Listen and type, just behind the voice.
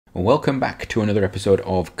Welcome back to another episode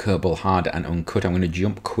of Kerbal Hard and Uncut. I'm going to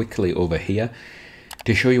jump quickly over here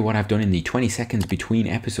to show you what I've done in the 20 seconds between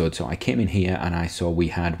episodes. So I came in here and I saw we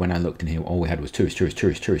had, when I looked in here, all we had was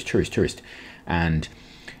tourist, and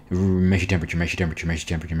measure temperature in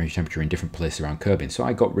different places around Kerbin. So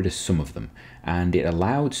I got rid of some of them and it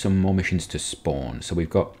allowed some more missions to spawn. So we've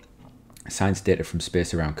got science data from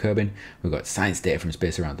space around Kerbin, we've got science data from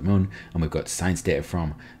space around the moon, and we've got science data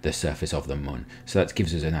from the surface of the moon. So that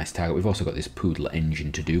gives us a nice target. We've also got this Poodle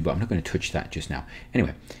engine to do, but I'm not going to touch that just now.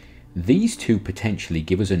 Anyway, these two potentially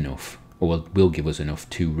give us enough, or will give us enough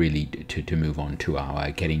to really to move on to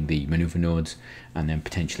our getting the maneuver nodes and then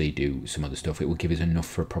potentially do some other stuff. It will give us enough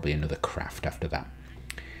for probably another craft after that.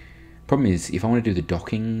 Problem is, if I want to do the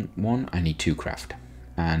docking one, I need 2 craft,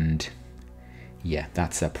 and yeah,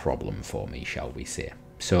 that's a problem for me, shall we say.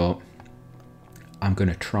 So I'm going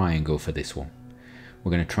to try and go for this one. We're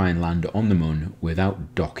going to try and land on the moon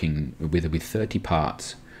without docking, with 30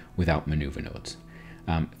 parts, without maneuver nodes.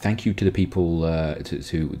 Thank you to the people,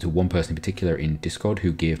 to one person in particular in Discord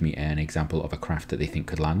who gave me an example of a craft that they think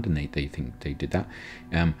could land, and they think they did that.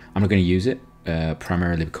 I'm not going to use it,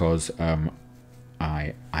 primarily because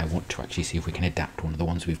I want to actually see if we can adapt one of the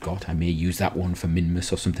ones we've got. I may use that one for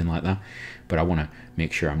Minmus or something like that, but I want to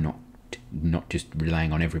make sure I'm not just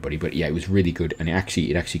relying on everybody. But yeah, it was really good, and it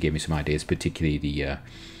actually gave me some ideas, particularly the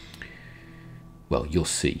well, you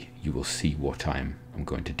will see what I'm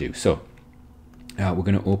going to do. So we're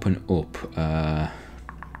going to open up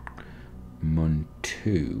Mun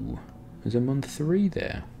 2. There's a Mun 3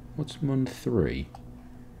 there. What's Mun 3?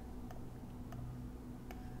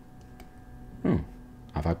 Oh,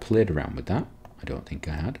 have I played around with that? I don't think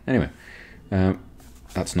I had. Anyway,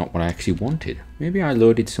 that's not what I actually wanted. Maybe I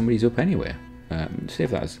loaded somebody's up anyway.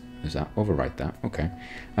 Save that as that. Overwrite that. Okay.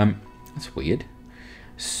 That's weird.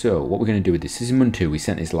 So what we're going to do with this is Mun 2. We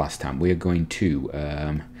sent this last time. We are going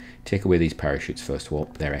to take away these parachutes first of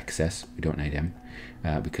all. They're excess. We don't need them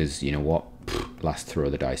because you know what? Last throw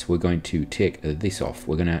of the dice. We're going to take this off.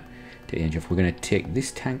 We're going to take the engine off. We're going to take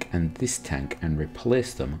this tank and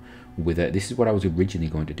replace them with a, this is what I was originally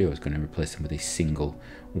going to do. I was going to replace them with a single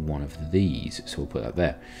one of these. So we'll put that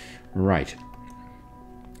there. Right.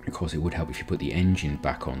 Of course, it would help if you put the engine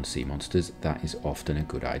back on, Sea Monsters. That is often a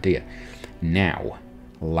good idea. Now,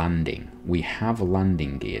 landing. We have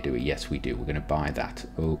landing gear, do we? Yes, we do. We're going to buy that.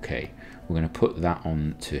 Okay. We're going to put that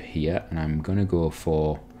on to here, and I'm going to go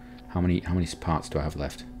for how many parts do I have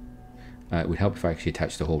left? It would help if I actually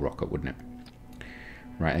attached the whole rocket, wouldn't it?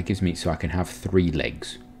 Right, that gives me, so I can have 3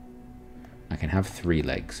 legs. I can have 3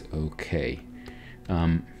 legs. Okay.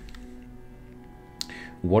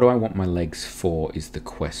 What do I want my legs for is the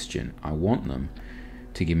question. I want them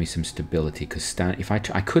to give me some stability, because if I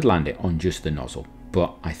could land it on just the nozzle,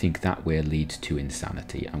 but I think that way leads to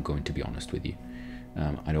insanity. I'm going to be honest with you.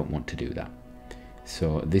 I don't want to do that.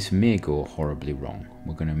 So this may go horribly wrong.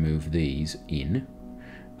 We're going to move these in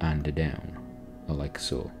and down, like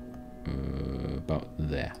so, about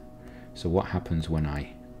there. So what happens when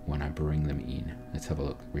I bring them in? Let's have a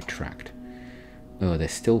look. Retract. Oh, they're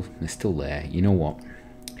still there. You know what?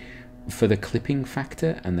 For the clipping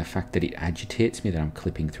factor and the fact that it agitates me that I'm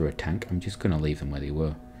clipping through a tank, I'm just going to leave them where they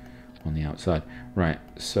were on the outside. Right,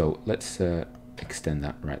 so let's extend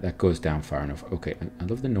that. Right, that goes down far enough. Okay, I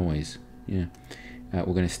love the noise. Yeah. We're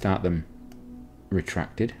going to start them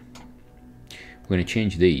retracted. We're going to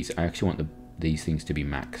change these. I actually want these things to be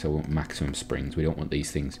max. I want maximum springs. We don't want these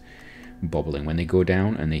things bobbling. When they go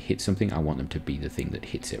down and they hit something, I want them to be the thing that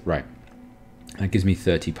hits it. Right. That gives me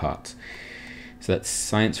 30 parts. So that's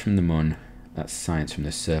science from the moon. That's science from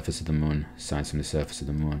the surface of the moon. Science from the surface of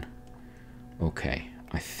the moon. Okay.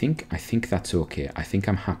 I think that's okay. I think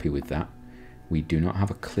I'm happy with that. We do not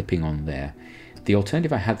have a clipping on there. The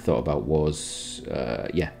alternative I had thought about was,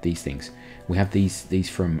 yeah, these things. We have these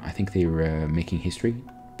from, I think they were making history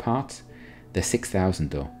parts. They're 6,000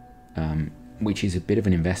 though, which is a bit of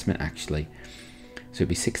an investment actually. So it'd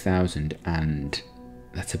be 6,000, and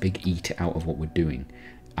that's a big eat out of what we're doing.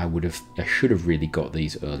 I should have really got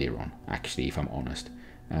these earlier on, actually, if I'm honest.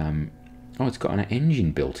 Oh, it's got an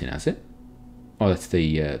engine built in, has it? Oh, that's the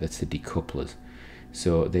decouplers.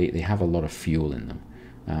 So they have a lot of fuel in them.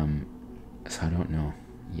 So I don't know.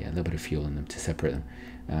 Yeah, a little bit of fuel in them to separate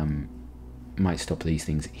them. Might stop these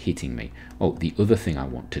things hitting me. Oh, the other thing I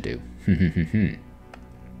want to do.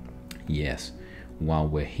 Yes, while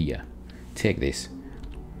we're here, take this,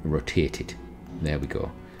 rotate it. There we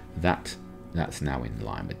go. That's now in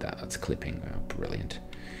line with that. That's clipping. Oh, brilliant.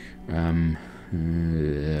 It'll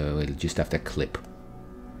just have to clip.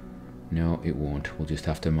 No, it won't. We'll just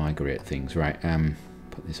have to migrate things. Right.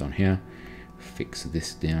 Put this on here. fix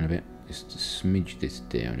this down a bit. Just smidge this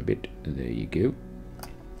down a bit. There you go.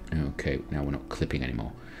 Okay, now we're not clipping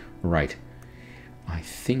anymore. Right. I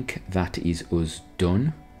think that is us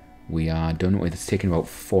done. We are done with it. It's taken about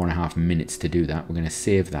 4.5 minutes to do that. We're going to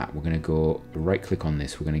save that. We're going to go right click on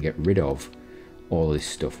this. We're going to get rid of all this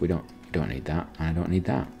stuff. We don't need that, and I don't need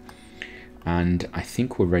that. And I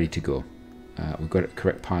think we're ready to go. We've got a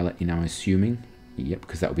correct pilot in, I'm assuming. Yep,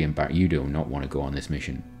 because that would be embarrassing. You do not want to go on this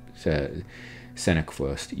mission. Senec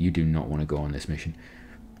first. You do not want to go on this mission.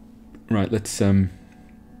 Right, let's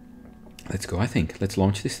go. I think let's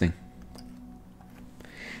launch this thing.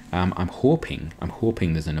 I'm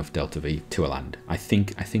hoping there's enough Delta V to a land. I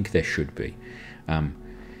think there should be.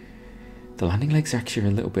 The landing legs actually are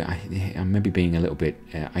a little bit. I'm maybe being a little bit.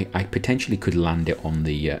 I potentially could land it on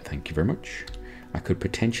the. Thank you very much. I could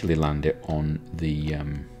potentially land it on the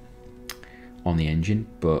engine,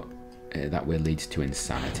 but that way leads to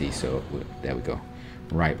insanity. So there we go.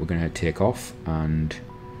 Right, we're going to take off, and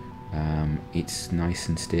it's nice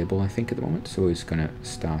and stable, I think, at the moment. So we're just going to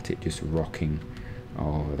start it just rocking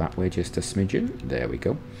over that way, just a smidgen. There we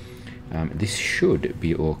go. This should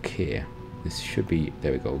be okay. This should be,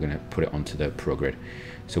 there we go. We're going to put it onto the prograde.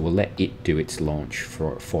 So we'll let it do its launch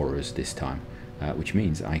for us this time, which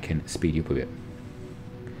means I can speed you up a bit.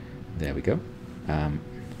 There we go. And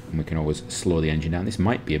we can always slow the engine down. This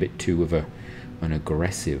might be a bit too of an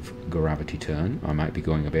aggressive gravity turn. I might be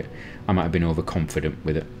going a bit, I might have been overconfident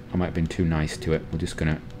with it. I might have been too nice to it. We're just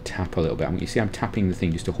going to tap a little bit. You see I'm tapping the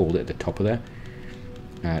thing just to hold it at the top of there,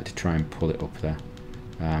 to try and pull it up there.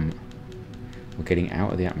 We're getting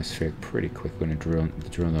out of the atmosphere pretty quick. We're going to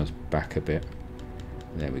drone those back a bit.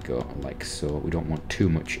 There we go, like so. We don't want too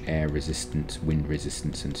much air resistance, wind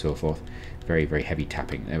resistance, and so forth. Very, very heavy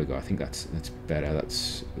tapping. There we go. I think that's better.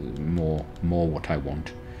 That's more what I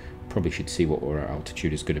want. Probably should see what our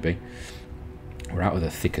altitude is going to be. We're out of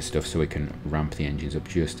the thicker stuff, so we can ramp the engines up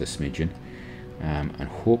just a smidgen, and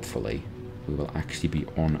hopefully we will actually be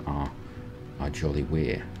on our jolly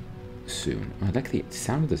way soon. I like the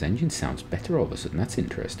sound of this engine. Sounds better all of a sudden. That's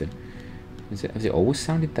interesting. Has it always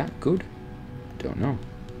sounded that good? Don't know.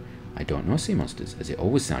 I don't know, Sea Monsters. Has it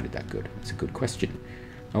always sounded that good? That's a good question.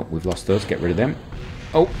 Oh, we've lost those. Get rid of them.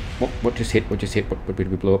 Oh, what just hit? What just hit? What did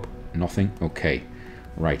we blow up? Nothing. Okay.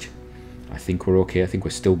 Right. I think we're okay. I think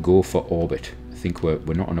we're still go for orbit. I think we're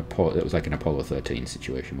not on Apollo. It was like an Apollo 13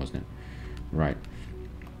 situation, wasn't it? Right.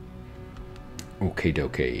 Okay,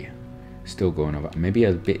 dokie. Still going over. Maybe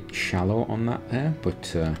a bit shallow on that there,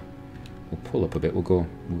 but we'll pull up a bit. We'll go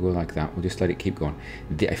like that. We'll just let it keep going.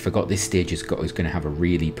 I forgot this stage is going to have a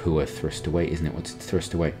really poor thrust away, isn't it? What's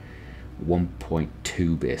thrust away?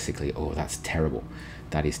 1.2 basically. Oh, that's terrible.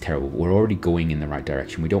 That is terrible. We're already going in the right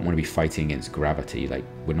direction. We don't want to be fighting against gravity. Like,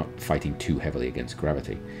 we're not fighting too heavily against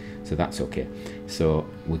gravity, so that's okay. So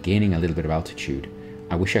we're gaining a little bit of altitude.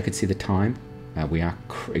 I wish I could see the time. We are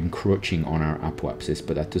encroaching on our apoapsis,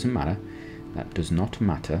 but that doesn't matter. That does not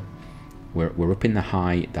matter. We're up in the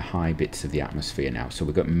high bits of the atmosphere now, so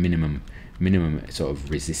we've got minimum sort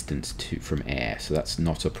of resistance from air, so that's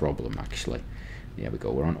not a problem actually. There we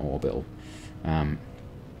go. We're on orbital.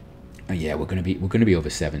 Yeah, we're gonna be over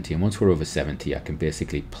 70, and once we're over 70, I can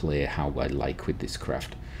basically play how I like with this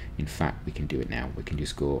craft. In fact, we can do it now. We can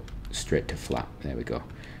just go straight to flat. There we go.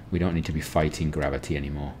 We don't need to be fighting gravity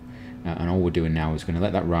anymore. And all we're doing now is going to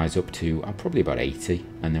let that rise up to probably about 80,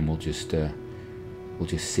 and then we'll just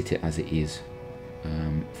sit it as it is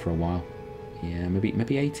for a while. Yeah,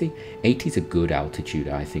 maybe 80. 80 is a good altitude,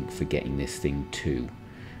 I think, for getting this thing to,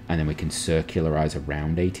 and then we can circularize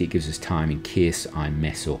around 80. It gives us time in case I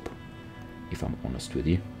mess up, if I'm honest with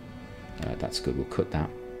you. That's good. We'll cut that.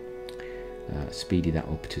 Speedy that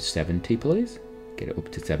up to 70, please. Get it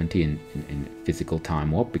up to 70 in physical time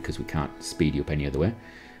warp, because we can't speed you up any other way.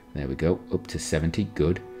 There we go, up to 70,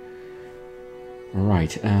 good.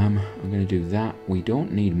 Right, I'm going to do that. We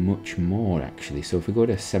don't need much more actually, so if we go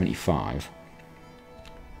to 75,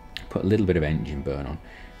 put a little bit of engine burn on.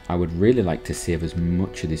 I would really like to save as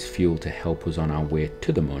much of this fuel to help us on our way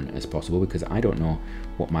to the moon as possible, because I don't know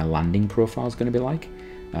what my landing profile is going to be like.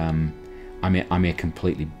 I may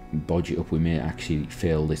completely bodge it up. We may actually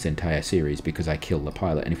fail this entire series because I killed the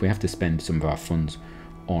pilot, and if we have to spend some of our funds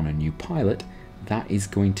on a new pilot, that is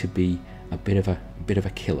going to be a bit of a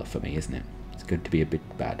killer for me, isn't it? It's going to be a bit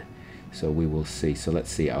bad. So we will see. So let's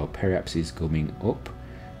see. Our periaps is coming up.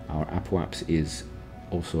 Our apoaps is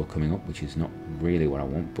also coming up, which is not really what I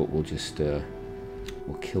want, but we'll just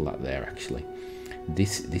we'll kill that there. Actually,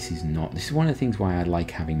 this is one of the things why I like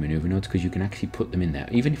having maneuver nodes, because you can actually put them in there.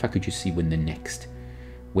 Even if I could just see when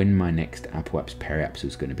my next apoaps periaps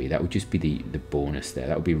was going to be, that would just be the bonus there.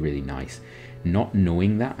 That would be really nice. not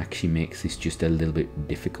knowing that actually makes this just a little bit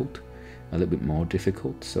difficult, a little bit more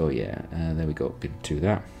difficult. So yeah, there we go, good to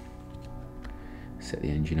that. Set the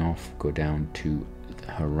engine off, go down to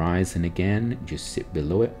the horizon again, just sit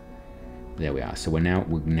below it. There we are. So we're now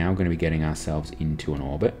going to be getting ourselves into an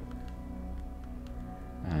orbit,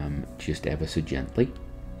 just ever so gently.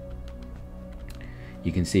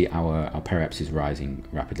 You can see our periaps is rising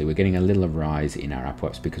rapidly. We're getting a little rise in our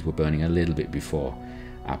apoaps because we're burning a little bit before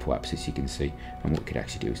apoaps, as you can see. And what we could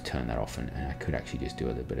actually do is turn that off, and I could actually just do a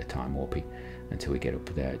little bit of time warping until we get up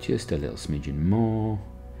there. Just a little smidgen more.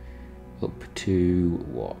 Up to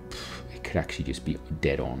what? It could actually just be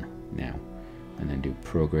dead on now. And then do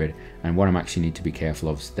prograde. And what I'm actually need to be careful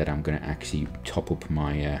of is that I'm going to actually top up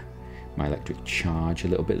my my electric charge a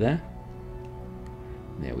little bit there.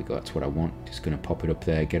 There we go, that's what I want. Just going to pop it up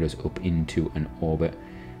there, get us up into an orbit.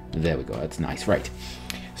 There we go, that's nice. Right,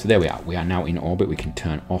 so there we are. We are now in orbit. We can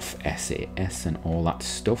turn off SAS and all that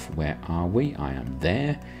stuff. Where are we? I am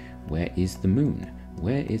there. Where is the moon?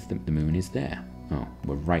 Where is the moon? Is there. Oh,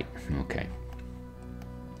 we're right. Okay.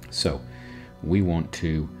 So we want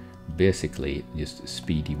to basically just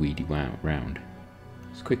speedy weedy round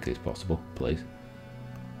as quickly as possible, please.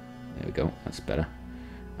 There we go, that's better.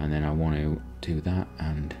 And then I want to do that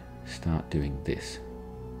and start doing this.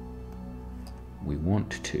 We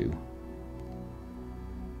want to,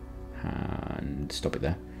 and stop it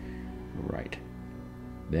there. Right,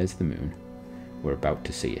 there's the moon. We're about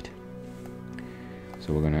to see it.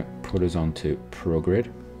 So we're going to put us onto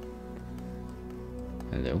prograde.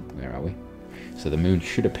 Hello, where are we? So the moon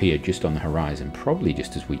should appear just on the horizon, probably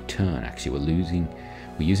just as we turn. Actually,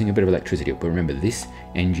 we're using a bit of electricity, but remember, this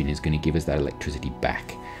engine is going to give us that electricity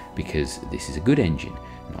back because this is a good engine,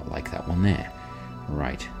 not like that one there.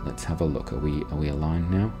 Right, let's have a look. Are we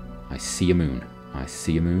aligned now? I see a moon. I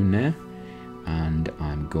see a moon there, and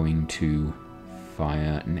I'm going to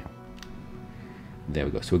fire now. There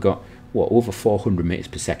we go. So we've got what, over 400 meters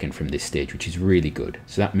per second from this stage, which is really good.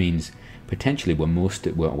 So that means potentially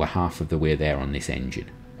we're half of the way there on this engine,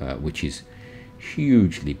 which is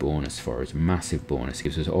hugely bonus for us, massive bonus. It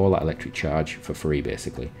gives us all that electric charge for free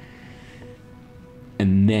basically,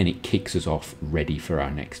 and then it kicks us off ready for our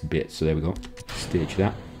next bit. So there we go, stage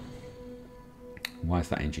that. Why is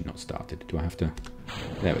that engine not started? Do I have to?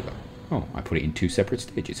 There we go. Oh, I put it in 2 separate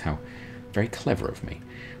stages. How very clever of me.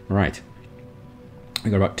 Right,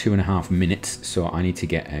 we've got about 2.5 minutes, so I need to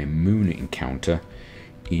get a moon encounter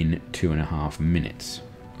in 2.5 minutes.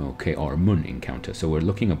 Okay, or a moon encounter. So we're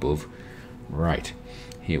looking above. Right,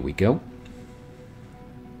 here we go.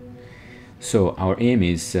 So our aim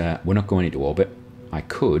is we're not going into orbit. I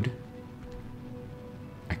could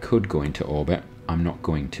go into orbit. I'm not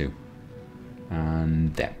going to.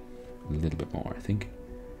 And there, a little bit more, I think.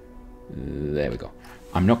 There we go.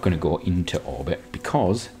 I'm not going to go into orbit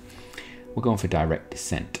because we're going for direct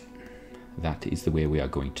descent. That is the way we are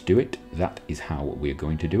going to do it. That is how we are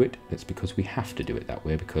going to do it. That's because we have to do it that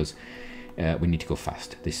way, because we need to go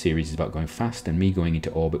fast. This series is about going fast, and me going into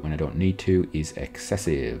orbit when I don't need to is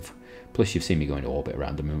excessive. Plus, you've seen me go into orbit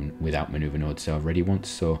around the moon without maneuver nodes already once.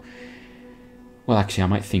 So, well, actually, I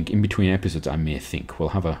might think in between episodes. I may think we'll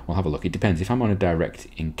have a look. It depends. If I'm on a direct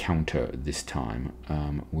encounter this time,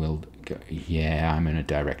 we'll go. Yeah, I'm in a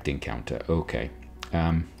direct encounter. Okay.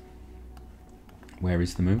 Where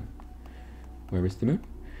is the moon? Where is the moon?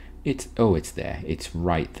 It's there. It's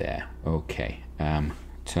right there. Okay.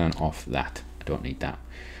 Turn off that. I don't need that.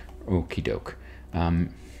 Okie doke.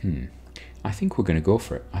 I think we're going to go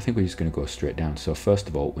for it. I think we're just going to go straight down. So first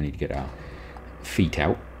of all, we need to get our feet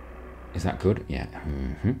out. Is that good? Yeah.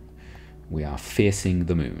 We are facing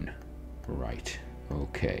the moon. Right.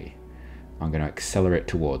 Okay. I'm going to accelerate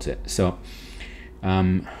towards it. So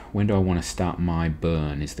when do I want to start my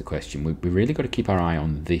burn is the question. We really got to keep our eye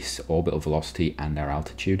on this orbital velocity and our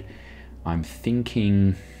altitude. I'm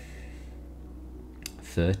thinking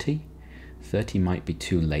 30. 30 might be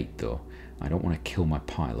too late though. I don't want to kill my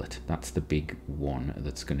pilot. That's the big one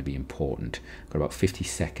that's going to be important. Got about 50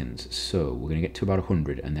 seconds. So we're going to get to about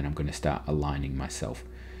 100 and then I'm going to start aligning myself.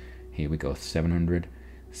 Here we go. 700,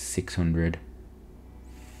 600,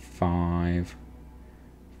 5,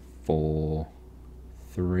 4,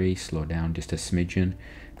 3. Slow down just a smidgen.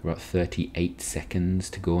 Got about 38 seconds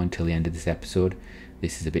to go until the end of this episode.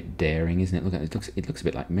 This is a bit daring, isn't it? Look, it looks a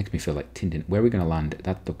bit like, makes me feel like Tintin. Where are we going to land?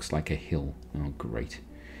 That looks like a hill. Oh, great.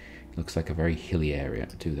 It looks like a very hilly area.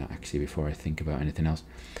 I'll do that actually before I think about anything else.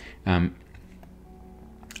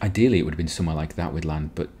 Ideally, it would have been somewhere like that we'd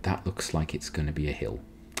land, but that looks like it's going to be a hill.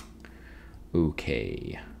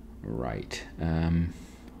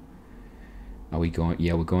 Are we going?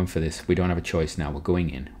 Yeah, we're going for this. We don't have a choice now. We're going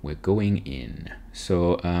in. We're going in.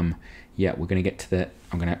 So yeah, we're gonna get to the.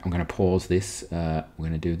 I'm gonna pause this. We're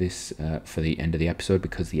gonna do this for the end of the episode,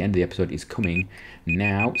 because the end of the episode is coming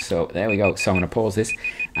now. So there we go. So I'm gonna pause this,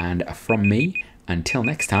 and from me, until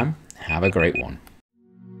next time, have a great one.